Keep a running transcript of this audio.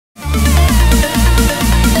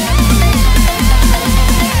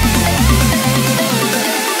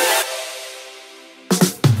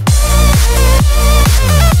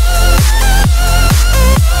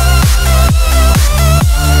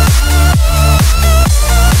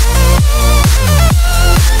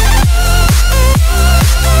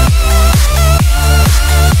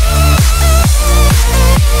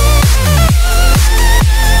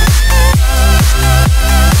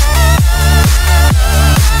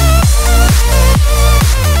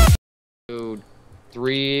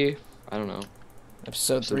3. I don't know.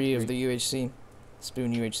 Episode 3 of the UHC.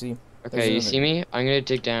 Spoon UHC. Okay, you see me? I'm gonna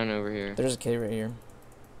dig down over here. There's a cave right here.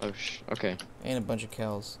 Oh, okay. And a bunch of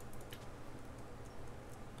cows.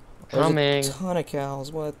 Coming. There's a ton of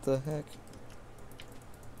cows. What the heck?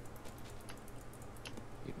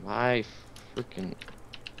 My freaking.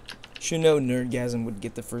 Should know Nerdgasm would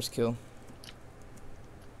get the first kill.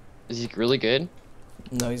 Is he really good?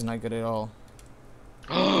 No, he's not good at all.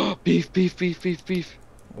 Beef, beef, beef, beef, beef.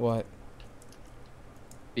 What?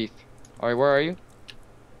 Beef. Alright, where are you?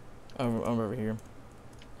 I'm over here.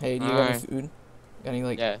 Hey, do you Alright. have any food? Got any,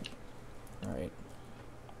 like... Yeah. Alright.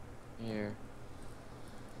 Here.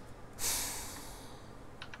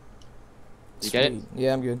 You get it?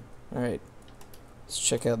 Yeah, I'm good. Alright. Let's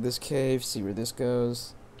check out this cave, see where this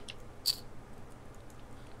goes.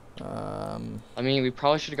 I mean, we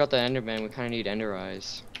probably should have got the Enderman. We kind of need Ender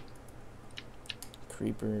Eyes.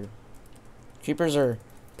 Creeper. Creepers are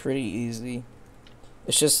pretty easy.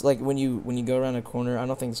 It's just like when you go around a corner. I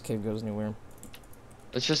don't think this cave goes anywhere.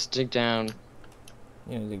 Let's just dig down.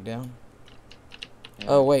 You gonna dig down? Yeah.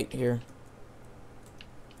 Oh wait, here.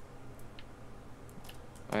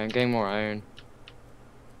 Alright, I'm getting more iron.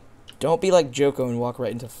 Don't be like Joko and walk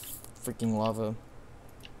right into freaking lava.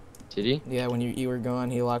 Did he? Yeah, when you were gone,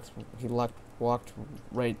 he walked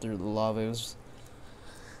right through the lava. It was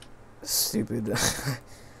stupid.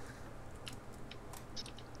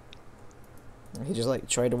 He just like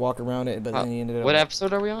tried to walk around it, but then he ended up. What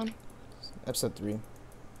episode are we on? Episode 3.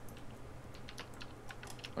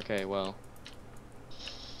 Okay, well.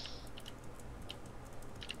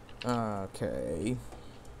 Okay.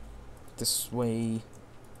 This way.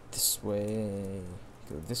 This way.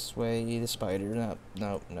 Go this way. The spider. No,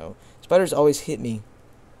 no, no. Spiders always hit me.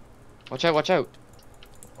 Watch out, watch out.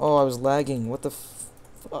 Oh, I was lagging. What the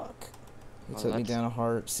fuck? He Oh, took me that's- down a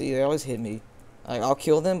heart. See, they always hit me. Like, I'll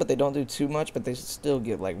kill them, but they don't do too much, but they still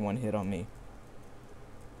get like one hit on me.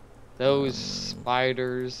 Those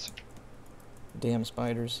spiders. Damn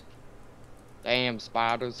spiders. Damn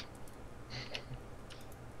spiders.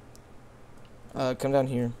 Come down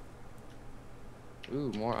here.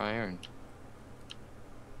 Ooh, more iron.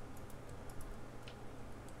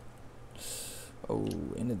 Oh,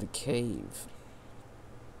 into the cave.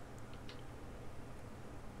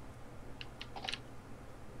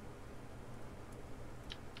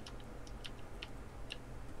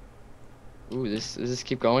 Ooh, does this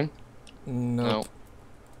keep going? Nope.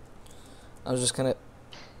 I was just kinda...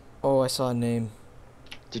 Oh, I saw a name.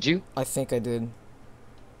 Did you? I think I did.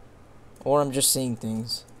 Or I'm just seeing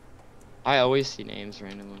things. I always see names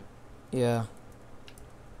randomly. Yeah.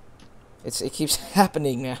 It keeps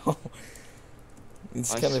happening now.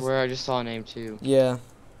 It's I kind swear I just saw a name too. Yeah.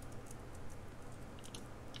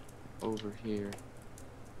 Over here.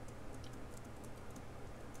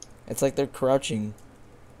 It's like they're crouching.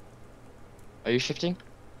 Are you shifting?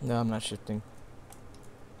 No, I'm not shifting.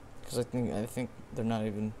 Cause I think they're not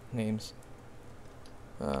even names.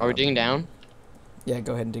 Are we digging down? Yeah,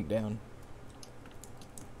 go ahead and dig down.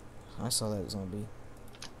 I saw that zombie.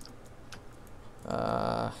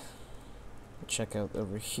 Check out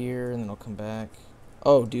over here, and then I'll come back.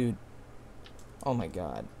 Oh, dude. Oh my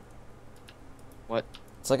god. What?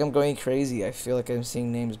 It's like I'm going crazy. I feel like I'm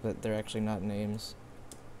seeing names, but they're actually not names.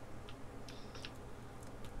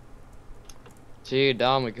 Dude,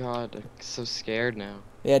 oh my god, I'm so scared now.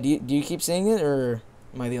 Yeah, do you keep seeing it, or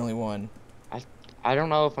am I the only one? I don't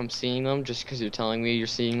know if I'm seeing them just because you're telling me you're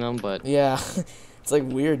seeing them, but... Yeah, it's like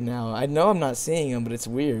weird now. I know I'm not seeing them, but it's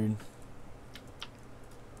weird.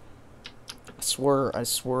 I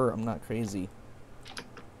swear I'm not crazy.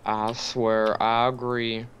 I swear, I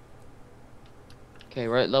agree. Okay,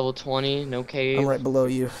 we're at level 20, no cave. I'm right below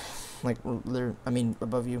you. Like,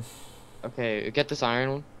 above you. Okay, get this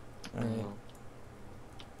iron one. Alright.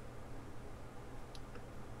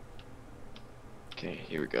 Okay,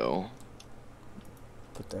 here we go.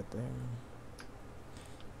 Put that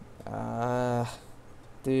there.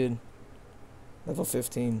 Dude. Level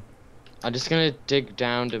 15. I'm just gonna dig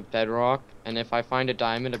down to bedrock, and if I find a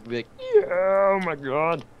diamond, I'll be like, yeah, oh my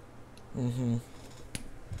god. Mm-hmm.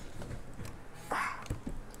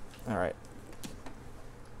 Alright.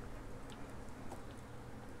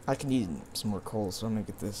 I can use some more coal, so I'm gonna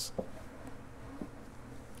get this.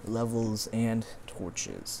 Levels and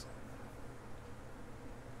torches.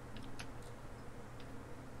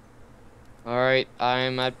 Alright,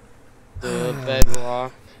 I'm at the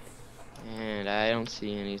bedrock, and I don't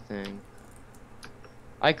see anything.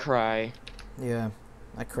 I cry. Yeah,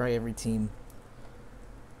 I cry every team.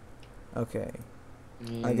 Okay.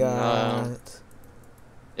 I No. got...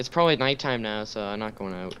 It's probably nighttime now, so I'm not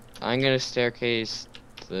going out. I'm gonna staircase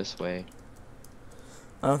this way.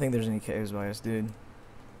 I don't think there's any caves by us, dude.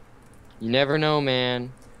 You never know,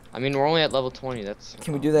 man. I mean, we're only at level 20. That's.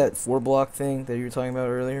 Can we do that 4-block thing that you were talking about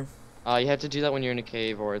earlier? You have to do that when you're in a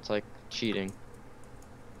cave, or it's like cheating.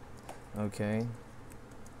 Okay.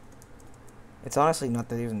 It's honestly not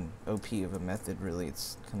that even OP of a method, really.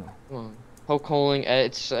 It's kind of. Come on. Poke holing,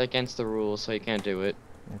 it's against the rules, so you can't do it.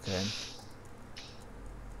 Okay.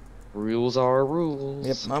 Rules are rules.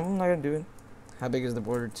 Yep, I'm not gonna do it. How big is the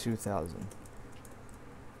border? 2,000.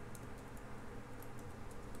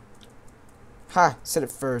 Ha! Said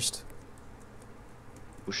it first.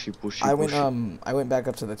 Bushy, bushy, I bushy. went back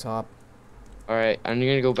up to the top. Alright, I'm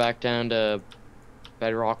gonna go back down to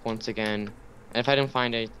bedrock once again. And if I don't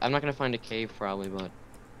find I'm not gonna find a cave probably, but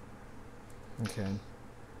Okay.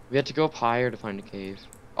 we have to go up higher to find a cave.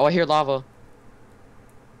 Oh, I hear lava.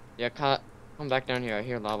 Yeah, come back down here. I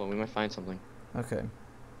hear lava. We might find something. Okay.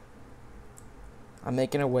 I'm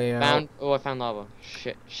making a way out. I found lava.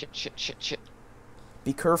 Shit.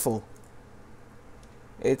 Be careful.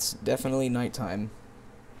 It's definitely nighttime.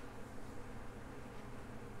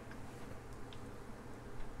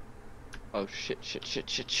 Oh, shit.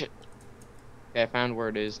 Okay, I found where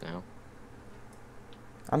it is now.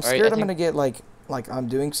 I'm scared I'm gonna get like I'm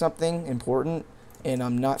doing something important and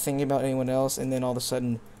I'm not thinking about anyone else, and then all of a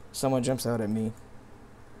sudden someone jumps out at me.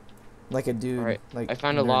 Like a dude. Alright, Like I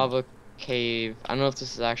found a nerd. lava cave. I don't know if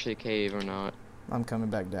this is actually a cave or not. I'm coming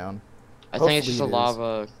back down. I think it's just a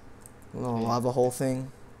lava. A little lava hole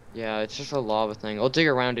thing. Yeah, it's just a lava thing. I'll dig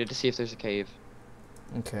around it to see if there's a cave.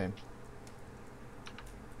 Okay.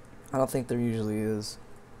 I don't think there usually is.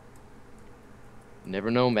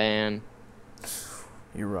 Never know, man.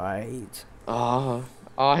 You're right. Oh,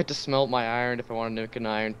 I had to smelt my iron if I wanted to make an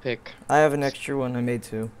iron pick. I have an extra one. I made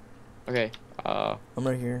 2. Okay. I'm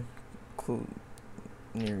right here. Cool.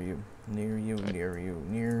 Near you. Near you. Right. Near you.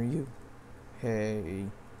 Near you. Hey.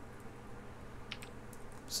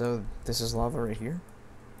 So this is lava right here?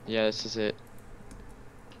 Yeah, this is it.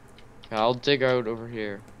 Okay, I'll dig out over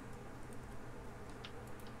here.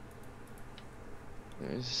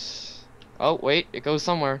 There's. Oh wait, it goes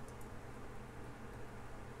somewhere.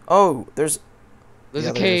 Oh, there's There's the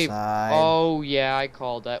a other cave. side. Oh yeah, I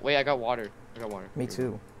called that. Wait, I got water. Me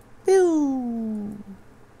too. Pew.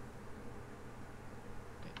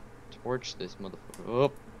 Torch this motherfucker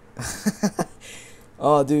up.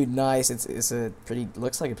 Oh, dude, nice. It's a pretty.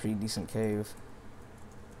 Looks like a pretty decent cave.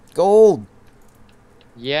 Gold.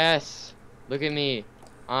 Yes. Look at me.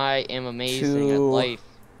 I am amazing at 2.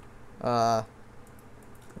 life.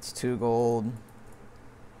 It's 2 gold.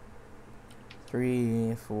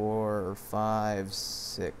 3, 4, 5,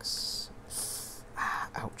 6. Ah,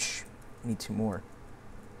 ouch. Need 2 more.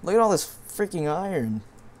 Look at all this freaking iron.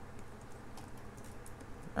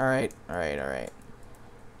 Alright.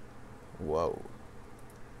 Whoa.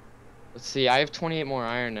 Let's see. I have 28 more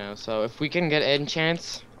iron now. So if we can get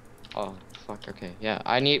enchants. Oh fuck. Okay. Yeah.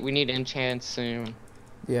 We need enchants soon.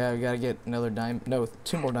 Yeah, we gotta get another diamond. No,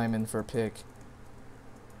 2 more diamond for a pick.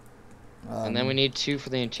 And then we need 2 for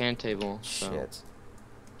the enchant table. So. Shit.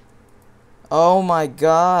 Oh my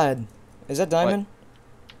god. Is that diamond?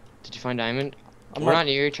 What? Did you find diamond? I'm We're not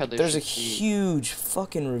near each other. There's a should we- huge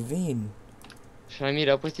fucking ravine. Should I meet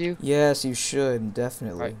up with you? Yes, you should,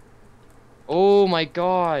 definitely. Right. Oh my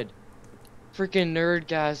god. Freaking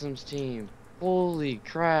Nerdgasm's team. Holy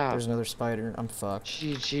crap. There's another spider. I'm fucked.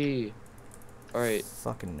 GG. Alright.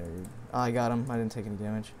 Fucking nerd. Oh, I got him. I didn't take any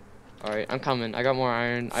damage. Alright, I'm coming. I got more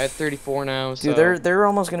iron. I have 34 now, so... Dude, they're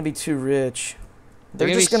almost gonna be too rich. They're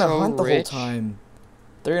gonna just be gonna so hunt the whole rich. time.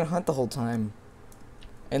 They're gonna hunt the whole time.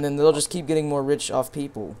 And then they'll just keep getting more rich off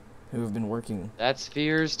people who have been working. That's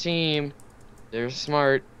Fear's team. They're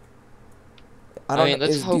smart. I don't mean, know.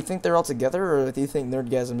 let's Do you hope- think they're all together, or do you think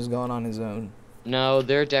Nerdgasm has gone on his own? No,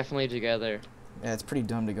 they're definitely together. Yeah, it's pretty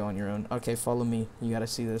dumb to go on your own. Okay, follow me. You gotta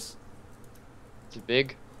see this. Is it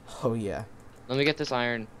big? Oh, yeah. Let me get this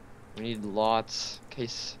iron. We need lots.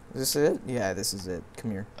 Case. Is this it? Yeah, this is it.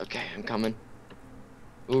 Come here. Okay, I'm coming.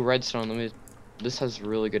 Ooh, redstone. This has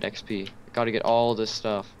really good XP. Gotta get all this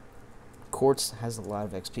stuff. Quartz has a lot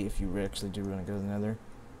of XP if you actually do want to go to the nether.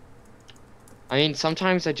 I mean,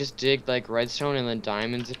 sometimes I just dig like redstone and then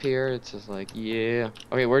diamonds appear. It's just like, yeah.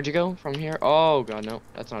 Okay, where'd you go from here? Oh god, no,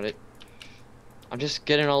 that's not it. I'm just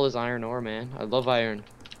getting all this iron ore, man. I love iron.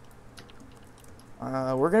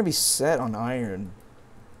 We're gonna be set on iron.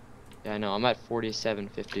 Yeah, I know. I'm at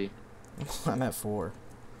 4750. I'm at 4.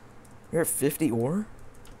 You're at 50 ore?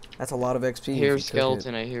 That's a lot of XP. I hear a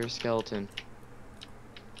skeleton. I hear a skeleton.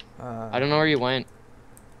 I don't know where you went.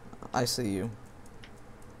 I see you.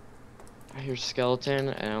 I hear skeleton,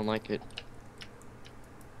 and I don't like it.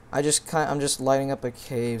 I'm just lighting up a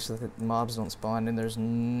cave so that mobs don't spawn, and there's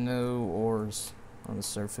no ores on the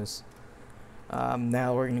surface.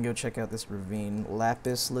 Now we're gonna go check out this ravine.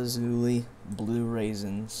 Lapis lazuli, blue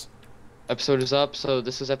raisins. Episode is up, so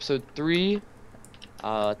this is episode 3.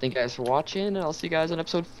 Thank you guys for watching, and I'll see you guys on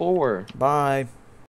episode 4. Bye.